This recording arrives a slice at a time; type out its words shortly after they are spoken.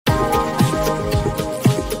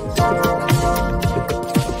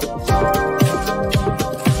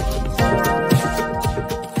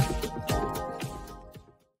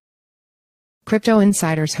Crypto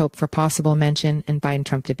insiders hope for possible mention in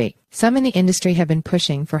Biden-Trump debate. Some in the industry have been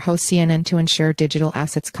pushing for host CNN to ensure digital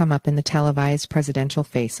assets come up in the televised presidential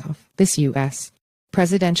face-off. This U.S.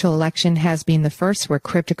 presidential election has been the first where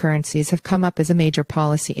cryptocurrencies have come up as a major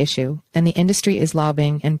policy issue, and the industry is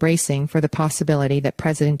lobbying and bracing for the possibility that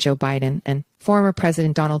President Joe Biden and former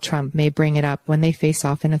President Donald Trump may bring it up when they face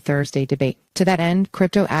off in a Thursday debate. To that end,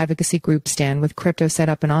 crypto advocacy group Stand With Crypto set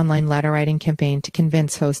up an online letter-writing campaign to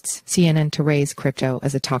convince hosts CNN to raise crypto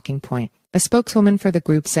as a talking point. A spokeswoman for the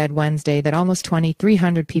group said Wednesday that almost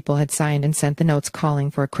 2,300 people had signed and sent the notes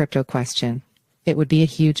calling for a crypto question. It would be a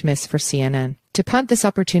huge miss for CNN to punt this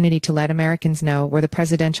opportunity to let Americans know where the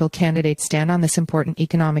presidential candidates stand on this important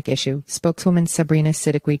economic issue, spokeswoman Sabrina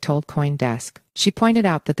Siddiqui told CoinDesk. She pointed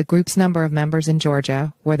out that the group's number of members in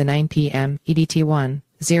Georgia, where the 9 p.m. EDT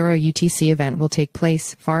 0 UTC event will take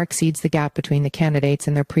place, far exceeds the gap between the candidates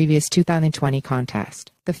in their previous 2020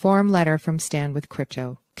 contest. The forum letter from Stand With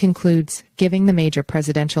Crypto concludes, giving the major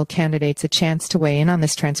presidential candidates a chance to weigh in on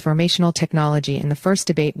this transformational technology in the first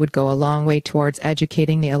debate would go a long way towards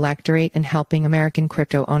educating the electorate and helping American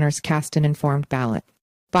crypto owners cast an informed ballot.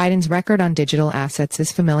 Biden's record on digital assets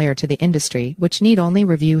is familiar to the industry, which need only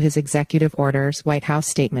review his executive orders, White House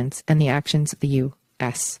statements, and the actions of the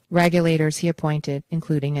U.S. regulators he appointed,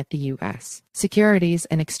 including at the U.S. Securities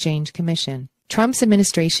and Exchange Commission. Trump's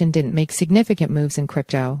administration didn't make significant moves in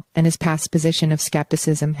crypto, and his past position of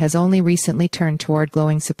skepticism has only recently turned toward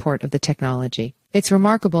glowing support of the technology. It's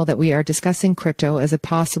remarkable that we are discussing crypto as a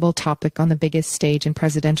possible topic on the biggest stage in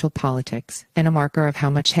presidential politics, and a marker of how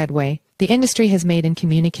much headway the industry has made in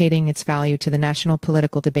communicating its value to the national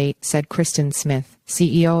political debate, said Kristen Smith,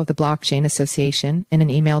 CEO of the Blockchain Association, in an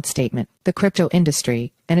emailed statement. The crypto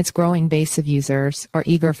industry, and its growing base of users, are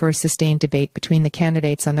eager for a sustained debate between the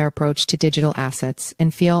candidates on their approach to digital assets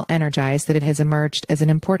and feel energized that it has emerged as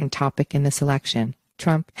an important topic in this election.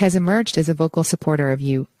 Trump has emerged as a vocal supporter of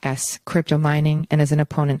U.S. crypto mining and as an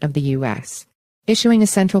opponent of the U.S. issuing a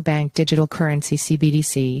central bank digital currency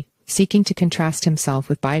CBDC, seeking to contrast himself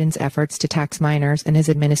with Biden's efforts to tax miners and his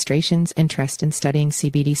administration's interest in studying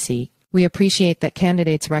CBDC. We appreciate that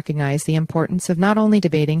candidates recognize the importance of not only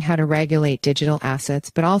debating how to regulate digital assets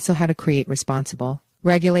but also how to create responsible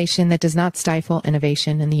regulation that does not stifle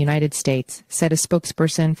innovation in the United States, said a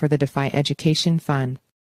spokesperson for the DeFi Education Fund.